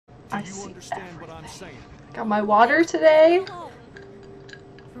I see everything. Got my water today.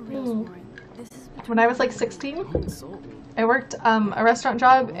 When I was like 16, I worked a restaurant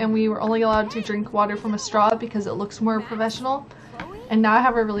job and we were only allowed to drink water from a straw because it looks more professional. And now I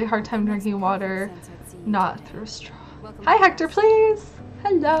have a really hard time drinking water not through a straw. Hi Hector, please!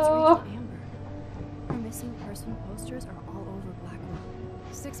 Hello! Her missing person posters are all over Blackwood.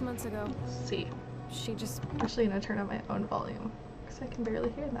 6 months ago. Let's see. She just... I'm actually gonna turn on my own volume because I can barely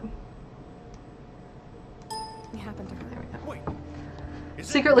hear them. It happened to her. There we go. Wait.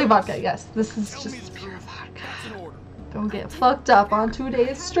 Secretly vodka, yes. This is just pure vodka. Don't get fucked up on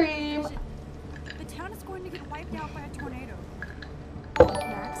today's stream. The town is going to get wiped out by a tornado.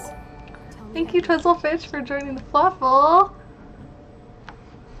 Max, tell me Thank you, Twizzlefish, for joining the Fluffle.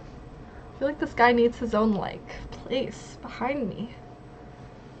 I feel like this guy needs his own, like, place behind me.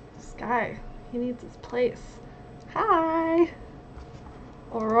 This guy, he needs his place. Hi!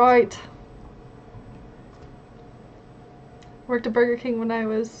 Alright. Worked at Burger King when I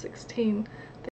was 16.